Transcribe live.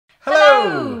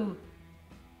Hello!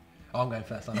 Oh, I'm going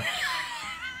first, aren't I?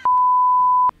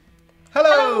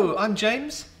 Hello, I'm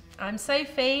James. I'm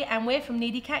Sophie, and we're from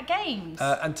Needy Cat Games.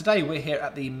 And today we're here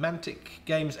at the Mantic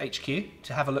Games HQ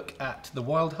to have a look at The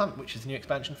Wild Hunt, which is the new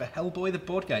expansion for Hellboy, the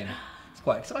board game. It's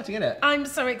quite exciting, isn't it? I'm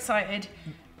so excited.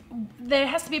 There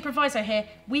has to be a proviso here.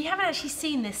 We haven't actually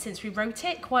seen this since we wrote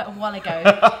it quite a while ago.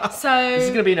 So this is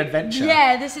going to be an adventure.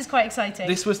 Yeah, this is quite exciting.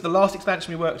 This was the last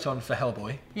expansion we worked on for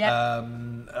Hellboy. Yeah.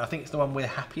 I think it's the one we're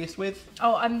happiest with.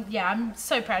 Oh, I'm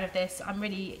so proud of this. I'm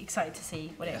really excited to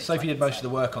see what it is. Sophie did most of the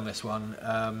work on this one.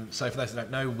 So for those who don't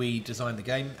know, we designed the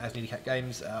game as Needy Cat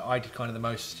Games. I did kind of the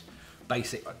most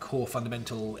basic, core,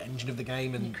 fundamental engine of the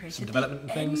game and some development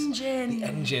and things. The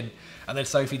engine. And then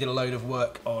Sophie did a load of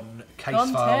work on case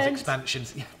files,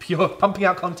 expansions, pure pumping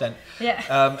out content.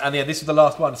 Yeah. And yeah, this is the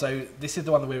last one. So this is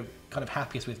the one that we're kind of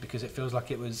happiest with because it feels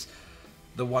like it was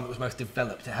the one that was most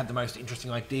developed. It had the most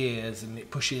interesting ideas and it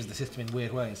pushes the system in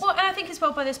weird ways. Well, and I think as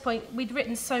well by this point, we'd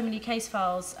written so many case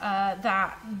files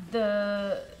that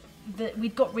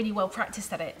we'd got really well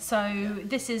practiced at it. So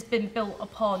this has been built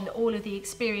upon all of the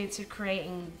experience of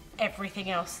creating everything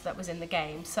else that was in the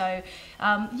game. So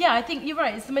yeah, I think you're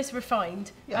right, it's the most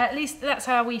refined. At least that's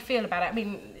how we feel about it. I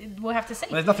mean, we'll have to see.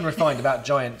 Well, there's nothing refined about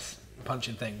giants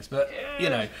punching things, but you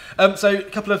know. So a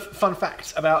couple of fun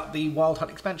facts about the Wild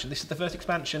Hunt expansion. This is the first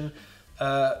expansion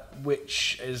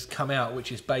which has come out,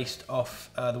 which is based off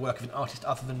the work of an artist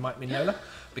other than Mike Mignola,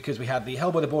 because we had the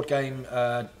Hellboy the board game,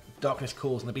 Darkness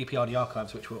Calls and the BPRD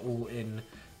archives, which were all in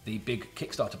the big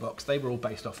Kickstarter box. They were all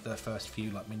based off the first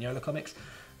few like Mignola comics.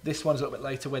 This one's a little bit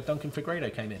later where Duncan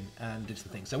Fegredo came in and did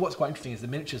some things. So what's quite interesting is the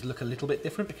miniatures look a little bit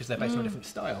different because they're based on a different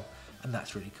style, and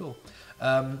that's really cool.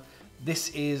 This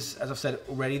is, as I've said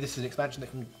already, this is an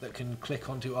expansion that can click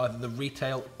onto either the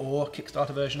retail or Kickstarter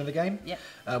version of the game. Yeah.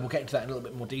 We'll get into that in a little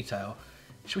bit more detail.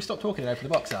 Should we stop talking and open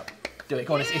the box up? Do it,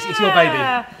 go on, it's your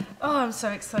baby. Oh, I'm so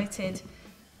excited.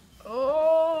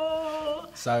 Oh.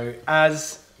 So,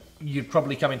 as you'd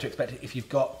probably come in to expect if you've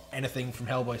got anything from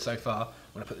Hellboy so far,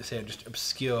 I'm going to put this here and just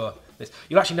obscure this.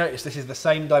 You'll actually notice this is the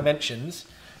same dimensions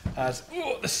as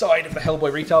the side of the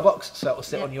Hellboy retail box, so it'll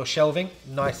sit on your shelving,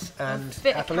 nice and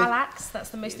fit happily. A Kallax, that's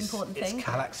the most important thing. It's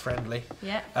Kallax friendly.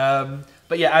 Yeah.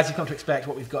 But yeah, as you come to expect,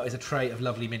 what we've got is a tray of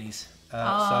lovely minis. So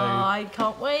I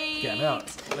can't wait. Get them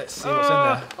out. Let's see what's in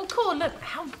there. Oh, cool! Look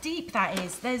how deep that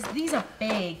is. These are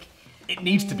big. It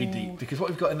needs to be deep because what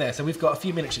we've got in there. So we've got a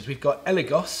few miniatures. We've got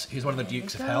Eligos, who's one of the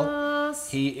Dukes of Hell.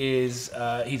 He is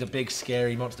he's a big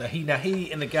scary monster.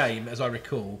 He in the game, as I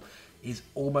recall, is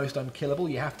almost unkillable.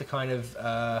 You have to kind of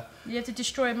you have to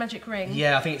destroy a magic ring.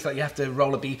 Yeah, I think it's like you have to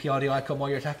roll a BPRD icon while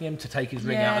you're attacking him to take his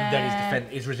ring out, and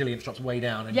then his resilience drops way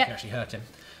down, and you can actually hurt him.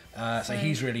 So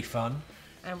he's really fun.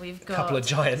 And we've got a couple of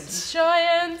giants.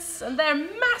 And they're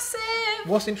massive.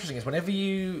 What's interesting is whenever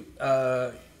you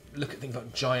look at things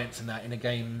like giants and that in a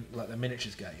game like the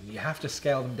miniatures game, you have to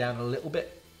scale them down a little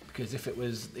bit because if they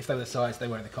were the size they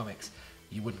were in the comics,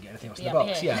 you wouldn't get anything else in the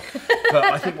box. Yeah. But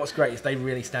I think what's great is they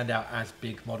really stand out as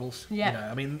big models. Yeah. You know,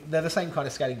 I mean, they're the same kind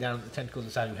of scaling down that the Tentacles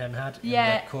of Saluhem had in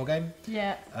the core game.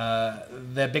 Yeah.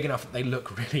 They're big enough that they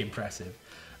look really impressive.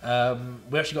 We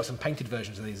actually got some painted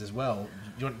versions of these as well.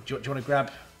 Do you want to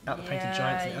grab out the painted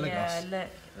giants and Eligos? Yeah,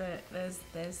 look,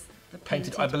 there's the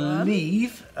painted I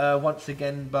believe, once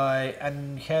again by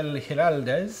Angel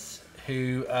Giraldez,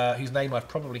 whose name I've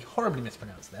probably horribly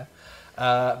mispronounced there.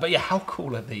 But yeah, how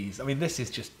cool are these? I mean, this is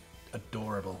just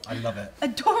adorable. I love it.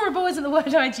 Adorable isn't the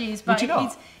word I'd use, but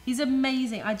not? He's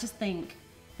amazing. I just think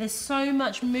there's so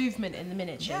much movement in the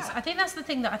miniatures. Yeah. I think that's the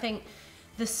thing that I think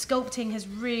the sculpting has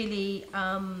really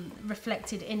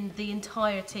reflected in the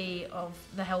entirety of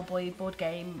the Hellboy board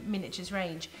game miniatures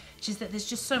range, which is that there's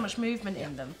just so much movement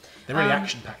in them. They're really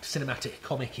action-packed, cinematic,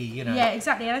 comic-y, you know. Yeah,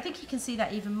 exactly, and I think you can see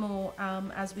that even more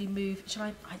as we move.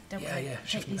 I don't want to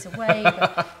take these away,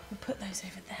 but we'll put those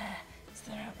over there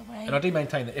so they're out the way. And I do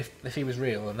maintain that if he was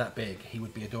real and that big, he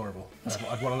would be adorable.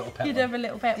 I'd want a little pet You'd have a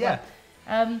little pet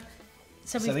one.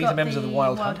 So these are members of the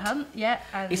Wild Hunt. Yeah,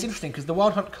 and it's interesting because the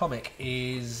Wild Hunt comic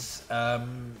is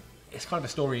it's kind of a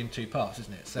story in two parts,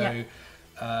 isn't it? So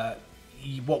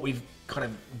what we've kind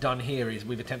of done here is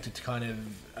we've attempted to kind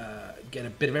of get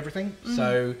a bit of everything.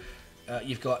 So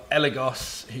you've got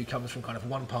Eligos, who comes from kind of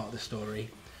one part of the story,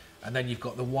 and then you've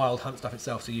got the Wild Hunt stuff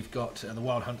itself. So you've got the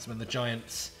Wild Huntsman, the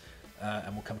giants,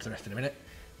 and we'll come to the rest in a minute,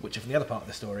 which are from the other part of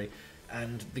the story.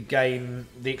 And the game,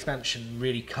 the expansion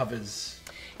really covers.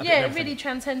 Yeah, it really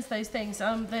transcends those things.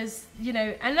 There's,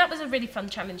 and that was a really fun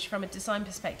challenge from a design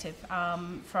perspective,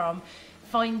 from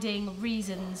finding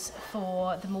reasons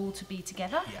for them all to be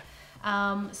together.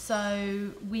 So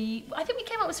I think we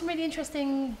came up with some really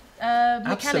interesting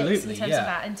mechanics in terms of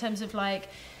that, in terms of like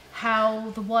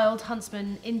how the wild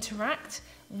huntsmen interact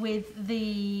with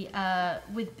the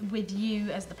with you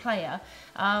as the player,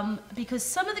 because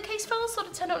some of the case files sort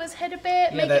of turn on its head a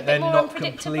bit, make it a bit more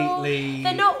unpredictable.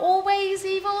 They're not always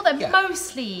evil, they're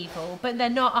mostly evil, but they're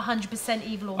not 100%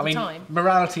 evil all the time.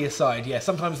 Morality aside,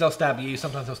 sometimes they'll stab you,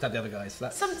 sometimes they'll stab the other guys.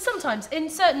 That's... Sometimes in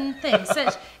certain things. So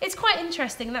it's quite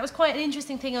interesting, and that was quite an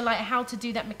interesting thing on like how to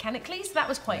do that mechanically, so that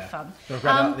was quite fun. We'll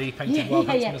grab out the painted wild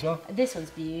huntsman as well. This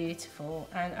one's beautiful,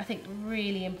 and I think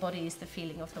really embodies the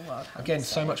feeling of the wild huntsman. Again,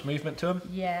 so much movement to them.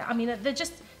 Yeah, I mean,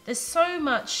 there's so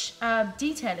much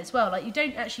detail as well. Like you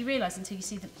don't actually realise until you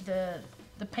see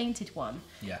the painted one.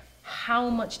 Yeah. How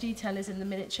much detail is in the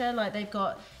miniature. Like they've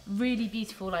got really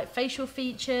beautiful like facial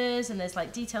features, and there's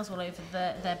like details all over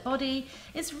their body.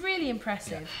 It's really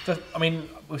impressive. Yeah. So, I mean,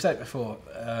 we've said it before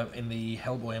in the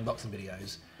Hellboy unboxing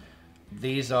videos.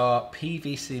 These are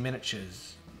PVC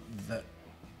miniatures that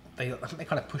I think they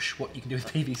kind of push what you can do with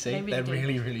PVC. They're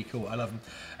really, really cool. I love them.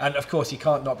 And of course, you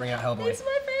can't not bring out Hellboy. It's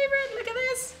my favourite. Look at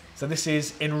this. So this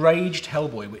is Enraged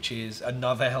Hellboy, which is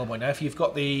another Hellboy. Now, if you've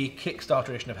got the Kickstarter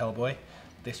edition of Hellboy,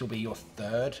 this will be your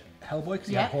third Hellboy, because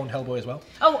you have Horned Hellboy as well.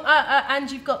 Oh, and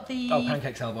you've got the... Oh,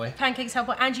 Pancakes Hellboy. Pancakes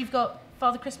Hellboy. And you've got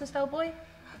Father Christmas Hellboy.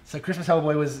 So Christmas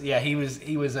Hellboy was,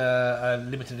 he was a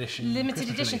limited edition. Limited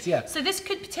edition. Release, yeah. So this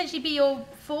could potentially be your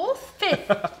fifth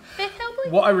Hellboy?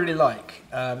 What I really like,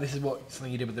 this is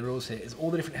something you did with the rules here, is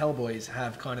all the different Hellboys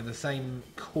have kind of the same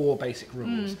core basic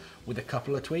rules with a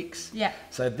couple of tweaks. Yeah.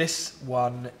 So this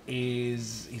one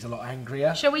he's a lot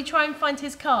angrier. Shall we try and find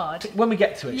his card? When we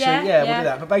get to it, we'll do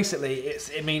that. But basically,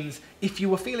 it means if you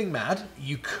were feeling mad,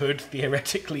 you could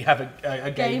theoretically have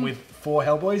a game with 4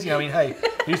 Hellboys. You know, I mean, hey,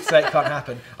 who's to say it can't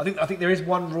happen? I think there is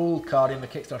one rule card in the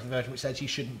Kickstarter version which says you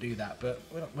shouldn't do that, but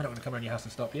we're not going to come around your house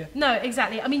and stop you. No,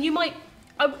 exactly. I mean, you might.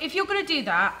 If you're going to do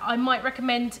that, I might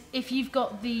recommend if you've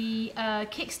got the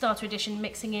Kickstarter edition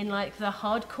mixing in like the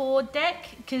hardcore deck,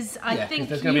 because I think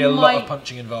there's going to be a lot of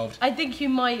punching involved. I think you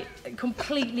might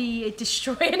completely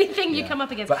destroy anything you come up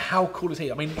against. But how cool is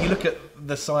he? I mean, you look at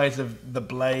the size of the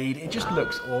blade; it just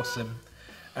looks awesome.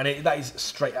 And that is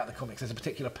straight out of the comics. There's a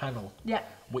particular panel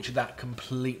which that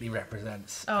completely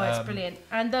represents. Oh, it's brilliant.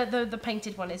 And the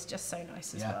painted one is just so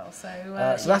nice as well.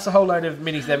 So that's a whole load of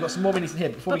minis there. We've got some more minis in here.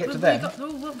 Before we get to them...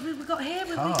 What have we got here?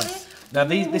 Cards. Now,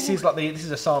 this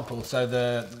is a sample,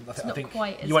 so I think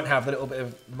you won't have the little bit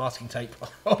of masking tape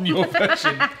on your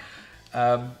version.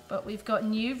 But we've got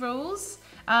new rules.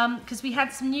 Because we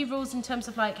had some new rules in terms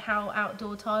of like how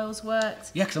outdoor tiles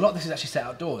worked. Yeah, because a lot of this is actually set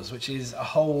outdoors, which is a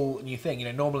whole new thing. You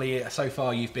know, normally so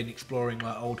far you've been exploring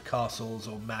like old castles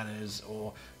or manors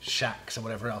or shacks or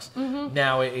whatever else.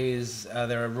 Now it is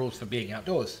there are rules for being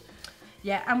outdoors.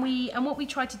 Yeah, and what we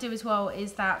tried to do as well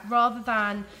is that rather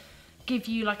than give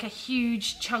you like a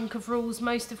huge chunk of rules,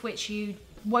 most of which you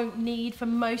won't need for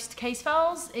most case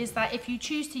files, is that if you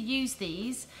choose to use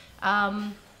these.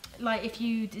 Like if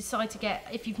you decide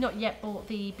if you've not yet bought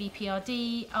the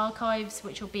BPRD archives,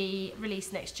 which will be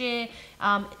released next year,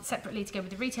 separately to go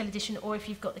with the retail edition, or if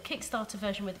you've got the Kickstarter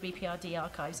version with the BPRD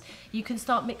archives, you can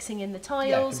start mixing in the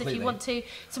tiles if you want to.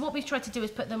 So what we've tried to do is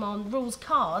put them on rules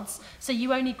cards, so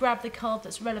you only grab the card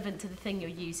that's relevant to the thing you're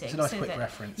using. It's a nice quick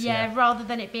reference. Yeah, rather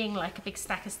than it being like a big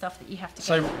stack of stuff that you have to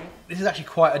go through. This is actually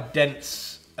quite a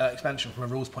dense expansion from a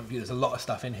rules point of view. There's a lot of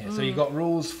stuff in here. So you've got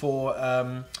rules for...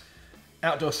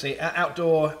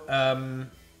 outdoor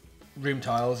room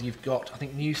tiles. You've got, I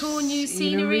think, new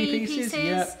scenery pieces.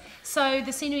 Yeah. So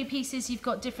the scenery pieces, you've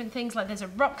got different things, like there's a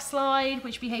rock slide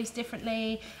which behaves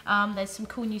differently. There's some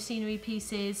cool new scenery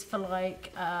pieces for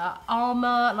like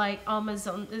armor, like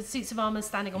suits of armor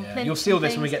standing on plinths. You'll see all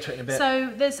this when we get to it in a bit.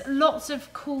 So there's lots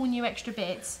of cool new extra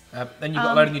bits. Then you've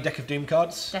got a load of new Deck of Doom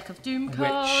cards. Deck of Doom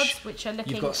cards, which are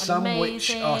looking amazing. You've got some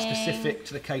which are specific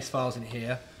to the case files in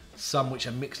here. Some which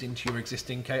are mixed into your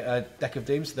existing deck of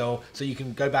dooms, so you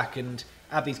can go back and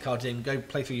add these cards in, go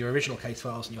play through your original case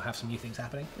files, and you'll have some new things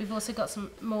happening. We've also got some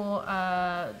more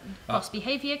boss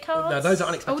behaviour cards. No, those are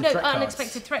unexpected threat cards.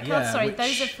 Unexpected threat cards. Sorry,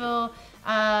 those are for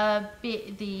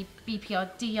the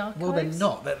BPRD archives. Well, they're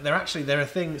not. They're a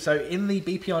thing. So in the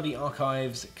BPRD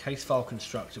archives case file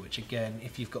constructor, which again,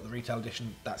 if you've got the retail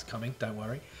edition, that's coming. Don't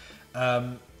worry.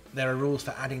 There are rules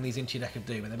for adding these into your deck of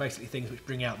doom, and they're basically things which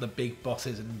bring out the big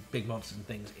bosses and big monsters and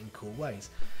things in cool ways.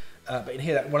 But in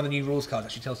here, one of the new rules cards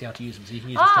actually tells you how to use them, so you can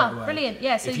use them straight away. Brilliant!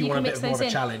 Yeah, so if you want can a mix bit more those of a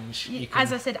in. challenge, you can...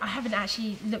 As I said, I haven't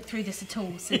actually looked through this at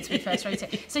all since we first wrote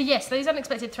it. So yes, those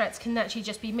unexpected threats can actually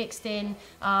just be mixed in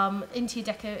into your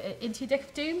deck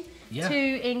of Doom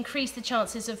to increase the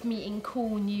chances of meeting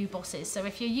cool new bosses. So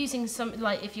if you're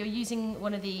using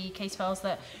one of the case files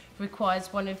that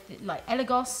requires one of like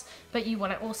Elagos, but you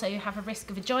want to also have a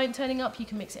risk of a giant turning up, you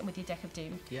can mix it in with your deck of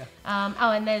Doom. Yeah.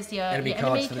 And there's your enemy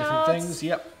cards for different things.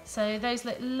 Yep. So those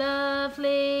look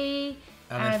lovely.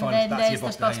 And then there's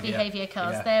your the boss behaviour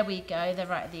cards. Yeah. There we go. They're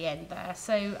right at the end there.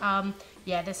 So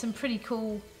yeah, there's some pretty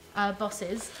cool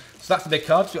bosses. So that's the big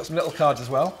cards. We've got some little cards as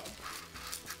well.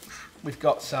 We've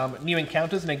got some new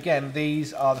encounters, and again,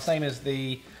 these are the same as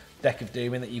the deck of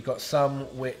Doom in that you've got some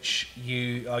which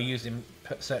you are using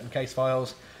certain case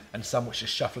files and some which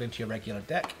just shuffle into your regular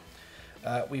deck.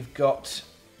 We've got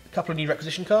a couple of new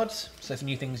requisition cards, so some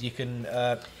new things you can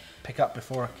pick up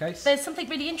before a case. There's something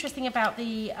really interesting about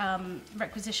the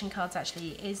requisition cards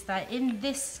actually, is that in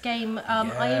this game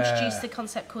I introduced a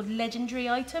concept called legendary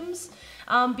items,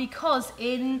 because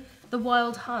in the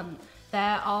Wild Hunt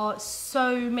there are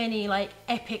so many like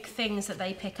epic things that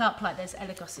they pick up, like there's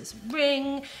Elagos's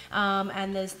ring,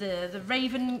 and there's the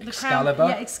Raven, the Excalibur.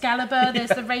 crown, Excalibur. There's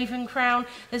the Raven crown.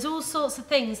 There's all sorts of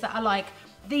things that are like,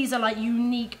 these are like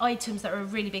unique items that are a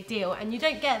really big deal, and you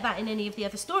don't get that in any of the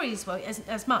other stories, well,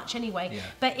 as much anyway. Yeah.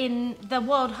 But in the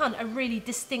Wild Hunt, a really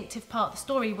distinctive part of the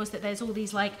story was that there's all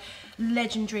these like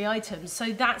legendary items.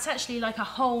 So that's actually like a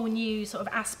whole new sort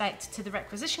of aspect to the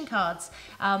requisition cards.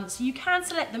 So you can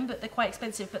select them, but they're quite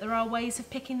expensive. But there are ways of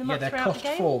picking them up throughout the game. Yeah,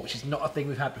 they're cost 4, which is not a thing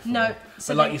we've had before. No.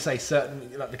 So but like you say,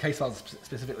 certain like the case files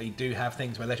specifically do have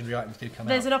things where legendary items do come out.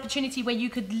 There's an opportunity where you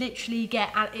could literally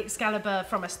get Excalibur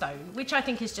from a stone, which I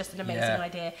think is just an amazing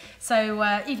idea.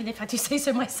 So even if I do say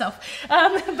so myself,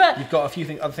 but you've got a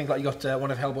few other things, like you got one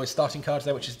of Hellboy's starting cards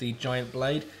there, which is the giant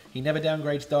blade. He never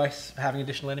downgrades dice for having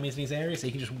additional enemies in his area, so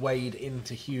he can just wade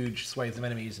into huge swathes of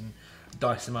enemies and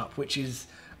dice them up, which is,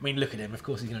 I mean, look at him, of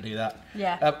course he's going to do that.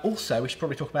 Yeah. Also, we should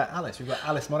probably talk about Alice. We've got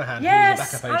Alice Monaghan, yes,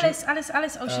 who's a backup agent.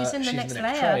 Alice. Oh, she's in the next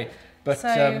layer. Tray. But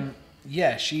so,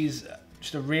 yeah, she's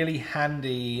just a really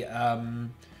handy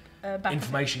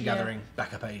information gathering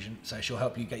backup agent. So she'll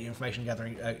help you get your information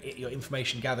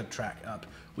gathered track up,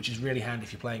 which is really handy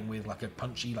if you're playing with like a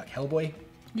punchy, like Hellboy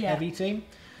heavy team.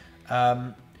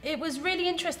 It was really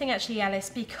interesting actually, Alice,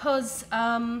 because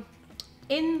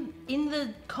in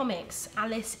the comics,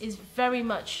 Alice is very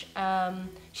much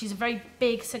she's a very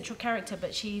big central character,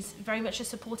 but she's very much a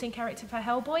supporting character for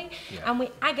Hellboy. Yeah. And we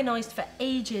agonised for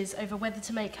ages over whether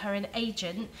to make her an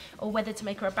agent or whether to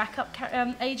make her a backup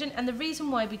agent. And the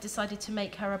reason why we decided to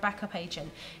make her a backup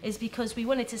agent is because we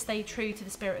wanted to stay true to the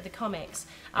spirit of the comics.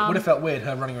 It would have felt weird,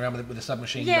 her running around with a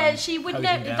submachine gun. Yeah, she would know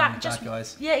that. Just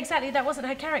guys. Yeah, exactly. That wasn't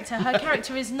her character. Her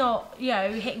character is not,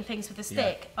 hitting things with a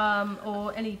stick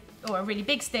or a really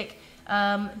big stick.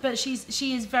 But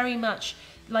she is very much.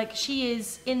 Like, she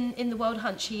is, in the Wild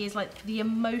Hunt, she is like the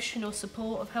emotional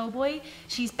support of Hellboy.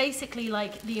 She's basically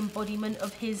like the embodiment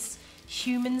of his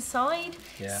human side.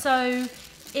 Yeah. So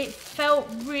it felt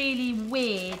really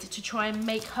weird to try and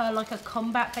make her like a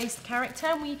combat-based character.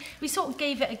 And we sort of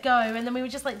gave it a go, and then we were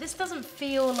just like, this doesn't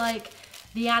feel like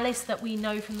the Alice that we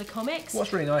know from the comics.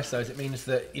 What's really nice though is it means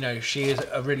that she is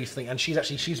a really thing, and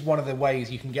she's one of the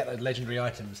ways you can get those legendary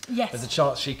items. Yes. There's a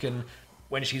chance she can,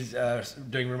 when she's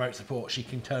doing remote support, she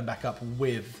can turn back up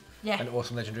with an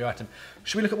awesome legendary item.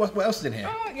 Should we look at what else is in here?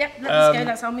 Oh, yeah,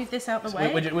 let's go. I'll move this out the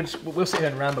way. We'll sit here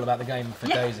and ramble about the game for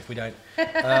days if we don't.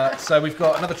 So we've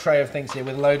got another tray of things here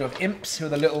with a load of imps, who are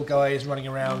the little guys running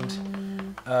around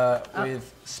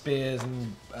with spears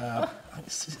and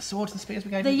swords and spears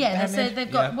we gave them? So they've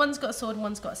got one's got a sword and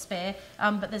one's got a spear,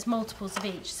 but there's multiples of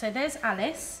each. So there's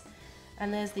Alice.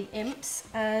 And there's the imps,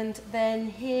 and then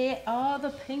here are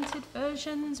the painted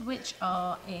versions, which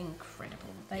are incredible.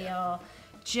 They are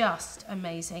just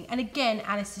amazing. And again,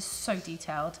 Alice is so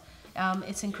detailed.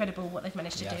 It's incredible what they've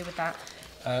managed to do with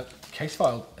that. Case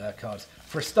file cards.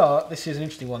 For a start, this is an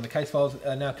interesting one. The case files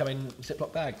now come in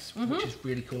Ziploc bags, which is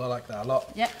really cool. I like that a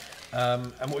lot. Yep.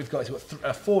 And what we've got is we've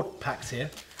got 4 packs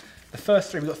here. The first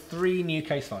 3, we've got 3 new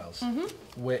case files,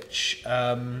 which...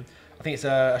 I think it's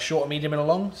a short, a medium, and a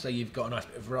long, so you've got a nice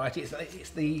bit of variety. It's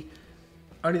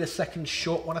only the second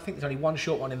short one. I think there's only one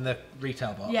short one in the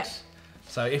retail box. Yeah.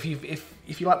 So if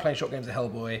you like playing short games of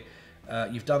Hellboy,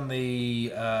 you've done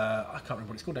the I can't remember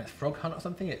what it's called. It's Frog Hunt or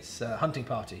something. It's Hunting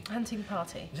Party. Hunting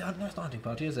Party. No, it's not Hunting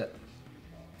Party, is it?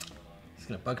 It's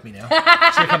going to bug me now.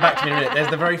 It's going to come back to me in a minute. There's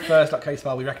the very first case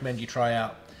file we recommend you try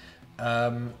out.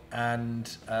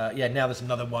 Now there's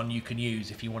another one you can use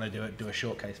if you want to do a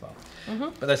short case file.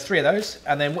 But there's 3 of those,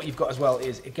 and then what you've got as well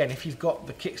is, again, if you've got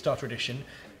the Kickstarter edition,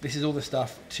 this is all the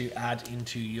stuff to add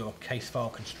into your case file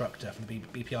constructor from the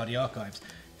BPRD archives.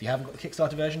 If you haven't got the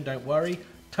Kickstarter version, don't worry.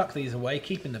 Tuck these away,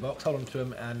 keep in the box, hold on to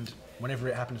them, and whenever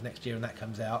it happens next year and that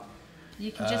comes out,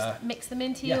 you can just mix them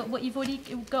into what you've already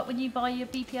got when you buy your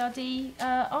BPRD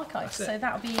archives. So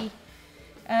that'll be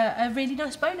a really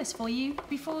nice bonus for you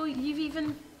before you've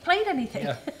even played anything.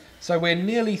 Yeah. So we're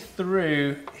nearly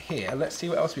through here. Let's see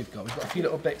what else we've got. We've got a few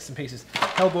little bits and pieces.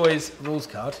 Hellboy's rules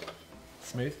card.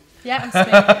 Smooth. Yeah, I'm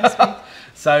smooth.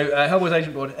 So Hellboy's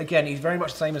agent board, again, he's very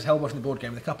much the same as Hellboy from the board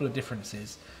game with a couple of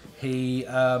differences. He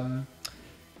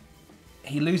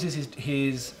loses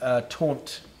his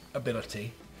taunt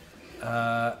ability,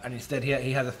 and instead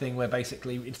he has a thing where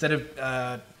basically, instead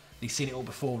of the seen it all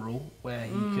before rule, where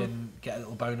he can get a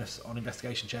little bonus on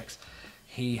investigation checks,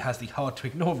 he has the hard to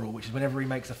ignore rule, which is whenever he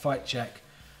makes a fight check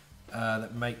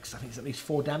that makes, I think it's at least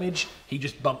 4 damage, he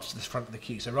just bumps to the front of the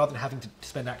queue. So rather than having to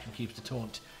spend action cubes to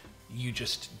taunt, you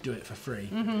just do it for free.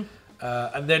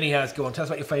 And then he has, go on, tell us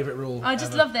about your favourite rule. I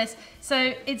just love this.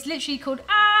 So it's literally called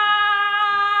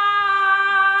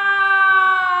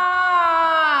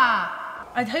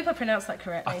I hope I pronounced that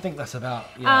correctly. I think that's about,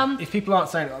 if people aren't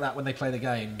saying it like that when they play the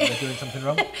game, they're doing something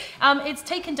wrong. It's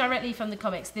taken directly from the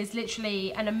comics. There's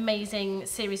literally an amazing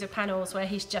series of panels where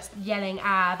he's just yelling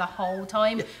the whole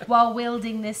time while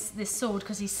wielding this sword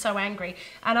because he's so angry.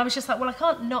 And I was just like, well, I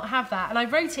can't not have that. And I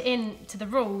wrote it in to the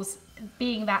rules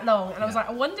being that long, and I was like,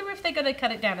 I wonder if they're going to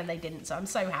cut it down, and they didn't, so I'm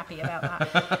so happy about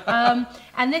that.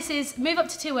 And this is move up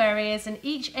to 2 areas, and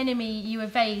each enemy you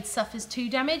evade suffers 2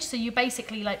 damage, so you're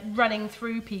basically like running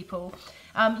through people.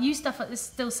 You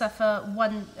still suffer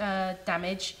 1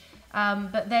 damage,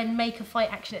 but then make a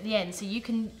fight action at the end, so you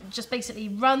can just basically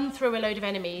run through a load of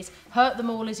enemies, hurt them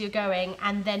all as you're going,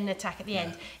 and then attack at the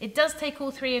end. It does take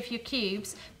all 3 of your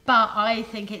cubes, but I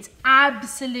think it's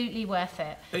absolutely worth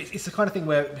it. It's the kind of thing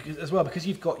where, because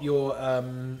you've got your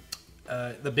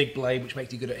the big blade, which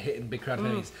makes you good at hitting big crowd of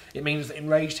enemies, it means that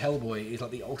Enraged Hellboy is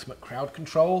like the ultimate crowd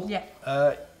control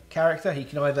character. He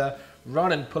can either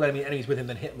run and pull enemies with him,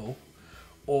 then hit them all,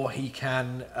 or he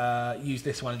can use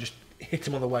this one and just hit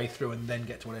him on the way through and then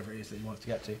get to whatever it is that he wants to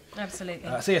get to. Absolutely.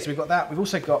 So we've got that. We've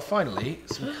also got, finally,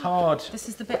 some card This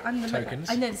is the bit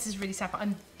tokens. I know this is really sad, but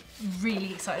I'm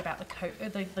really excited about the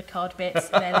card bits.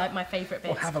 They're like my favourite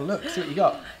bits. Well, have a look, see what you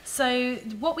got. So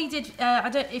what we did,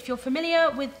 if you're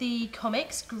familiar with the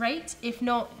comics, great. If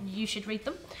not, you should read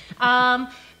them.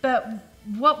 But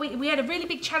what we had a really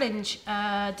big challenge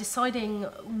deciding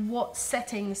what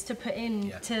settings to put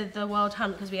in to the Wild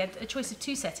Hunt, because we had a choice of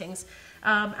 2 settings.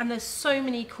 And there's so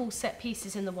many cool set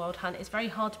pieces in the Wild Hunt, it's very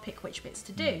hard to pick which bits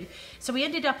to do. So we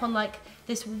ended up on like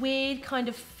this weird kind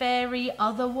of fairy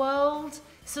otherworld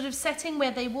sort of setting where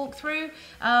they walk through.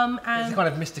 And it's a kind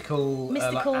of mystical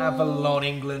like Avalon,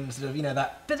 England, sort of,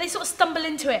 that. But they sort of stumble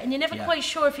into it, and you're never quite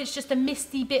sure if it's just a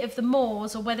misty bit of the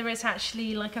moors or whether it's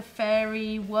actually like a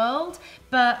fairy world.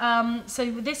 But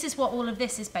so this is what all of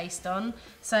this is based on.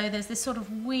 So there's this sort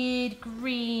of weird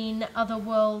green,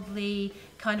 otherworldly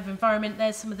kind of environment.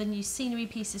 There's some of the new scenery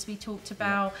pieces we talked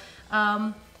about.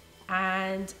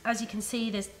 And as you can see,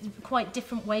 there's quite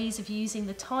different ways of using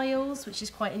the tiles, which is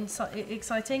quite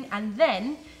exciting. And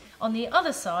then on the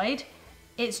other side,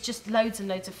 it's just loads and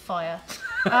loads of fire.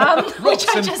 Rocks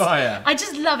and fire. I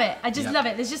just love it. I just love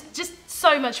it. There's just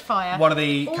so much fire. One of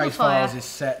the case files is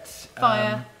set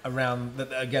around,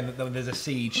 there's a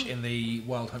siege in the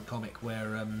Wild Hunt comic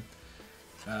where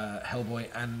Hellboy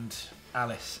and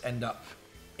Alice end up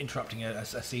interrupting a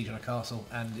siege on a castle,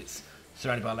 and it's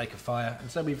surrounded by a lake of fire,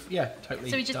 and so we've totally.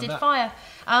 So we just done did that. fire.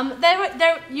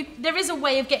 There is a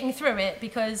way of getting through it,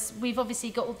 because we've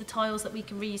obviously got all the tiles that we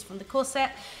can reuse from the core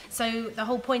set. So the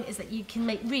whole point is that you can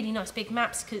make really nice big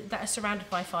maps that are surrounded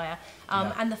by fire,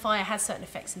 and the fire has certain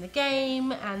effects in the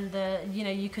game, and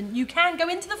you can go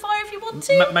into the fire if you want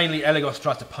to. Mainly, Eligos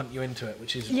tries to punt you into it,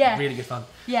 which is really good fun.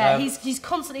 Yeah, he's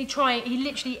constantly trying. He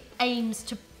literally aims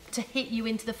to hit you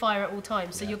into the fire at all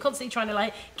times, so you're constantly trying to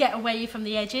like get away from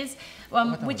the edges,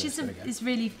 which is a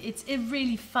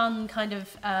really fun kind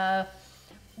of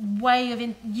way of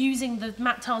using the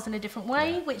map tiles in a different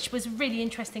way, which was really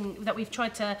interesting. That we've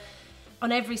tried to,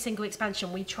 on every single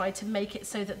expansion, we try to make it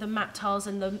so that the map tiles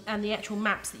and the actual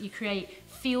maps that you create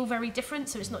feel very different,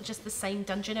 so it's not just the same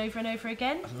dungeon over and over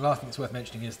again. And the last thing that's worth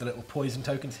mentioning is the little poison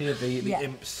tokens here. The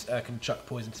imps can chuck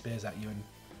poison spears at you and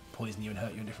poison you and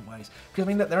hurt you in different ways. Because I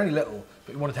mean, they're only little,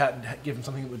 but we wanted to give them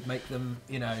something that would make them,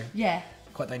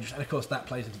 quite dangerous. And of course, that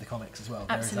plays into the comics as well.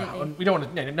 Absolutely. We don't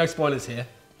want to, no spoilers here,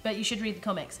 but you should read the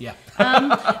comics. Yeah.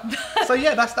 So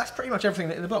yeah, that's pretty much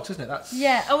everything in the box, isn't it? That's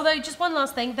Yeah. Although just one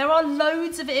last thing, there are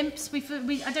loads of imps. We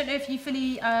I don't know if you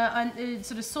fully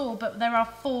sort of saw, but there are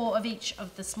 4 of each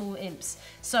of the small imps.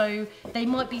 So they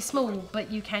might be small,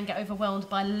 but you can get overwhelmed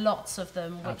by lots of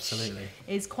them, which Absolutely.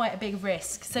 is quite a big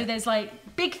risk. So there's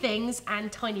like big things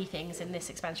and tiny things in this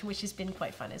expansion, which has been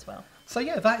quite fun as well. So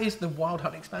yeah, that is the Wild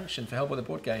Hunt expansion for Hellboy the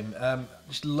board game.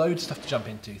 Just loads of stuff to jump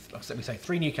into. Like we say,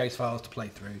 3 new case files to play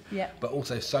through. Yeah. But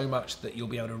also so much that you'll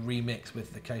be able to remix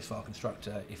with the case file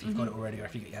constructor if you've got it already, or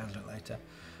if you get your hands on it later.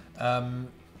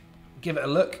 Give it a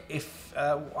look. If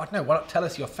I don't know, why not tell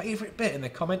us your favourite bit in the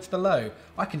comments below?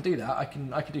 I can do that. I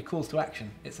can do calls to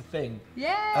action. It's a thing.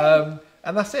 Yeah.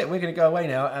 And that's it. We're going to go away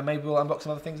now, and maybe we'll unbox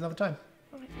some other things another time.